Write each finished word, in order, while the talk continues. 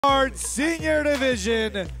Senior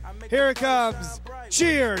Division. Here it comes.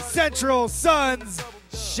 Cheer Central Suns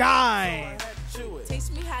Shine.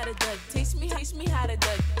 Taste me how to duck, taste me how to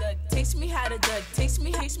duck, taste me how to duck, taste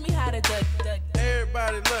me how to duck.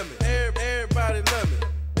 Everybody love me, everybody love me,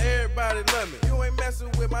 everybody love me. You ain't messing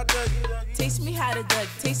with my Dougie. Taste me how to duck,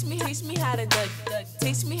 taste me how to duck,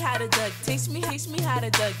 taste me how to duck, taste me how to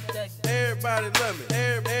duck. Everybody love me,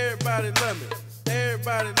 everybody love me.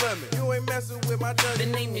 Everybody love me. You ain't messing with my Dougie. The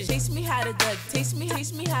name is Taste me how to duck, taste me how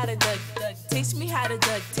to duck, taste me how to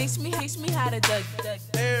duck, taste me how to duck.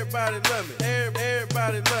 Everybody love me,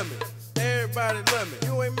 everybody love me, everybody love me.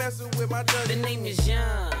 You ain't messing with my Dougie. The name is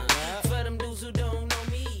Young. For them dudes who don't know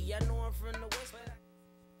me, I know I'm from the West.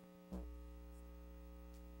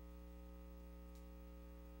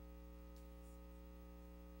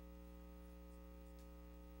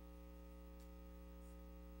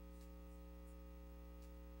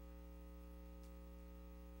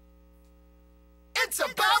 It's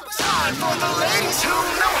about time for the ladies who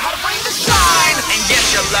know how to bring the shine. And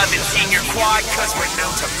yes, you're loving senior quad, cause we're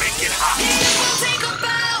known to make it hot. Take a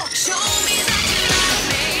bow, show me that you love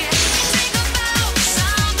me. Take a bow,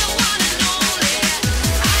 I'm the one and only.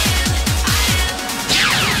 I am.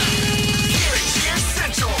 Here at Cheer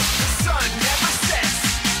Central, the sun never sets.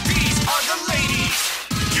 These are the ladies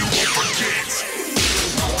you won't forget. You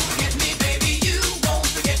won't forget me, baby, you won't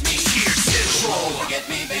forget me. Cheer Central, forget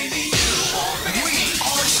me, baby.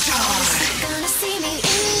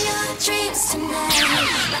 Tonight,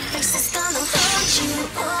 my face is gonna haunt you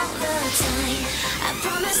all the time. I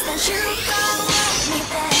promise that you gon' want me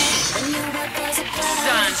back when your work does it right.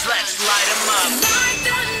 Suns, let's light 'em up. Tonight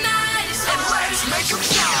the night is and let's make 'em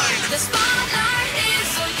shine. The spotlight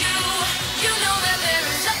is on you. You know that there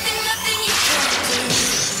is nothing you can't do.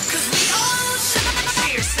 'Cause we all shine.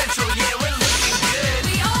 Cheer Central, yeah, we're looking good.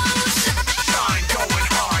 We all shine, going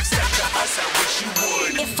hard. Step to us, I wish you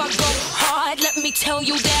would. If I go hard, let me tell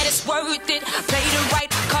you that it's worth it. Play the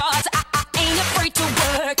right cards, I ain't afraid to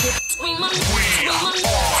work it. Scream on,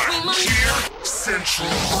 scream on, Cheer Central.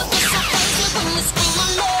 What the fuck is it when you scream on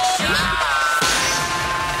love?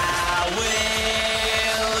 I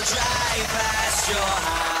will drive past your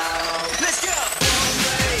house. Let's go. One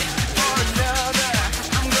way or another,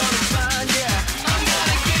 I'm gonna find ya. I'm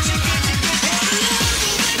gonna get you.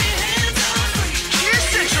 Hands on free. Cheer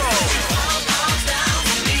Central. Palms down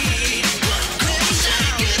for me. Let me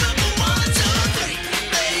shake it up for 1, 2, 3.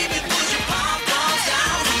 Baby, put your palms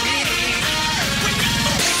down for me.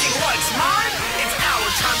 Taking what's mine, it's our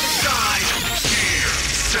time to shine. Cheer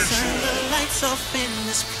Central. Turn the lights off in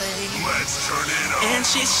this place. Let's turn it up. And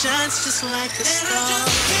she shines just like a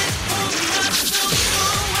star.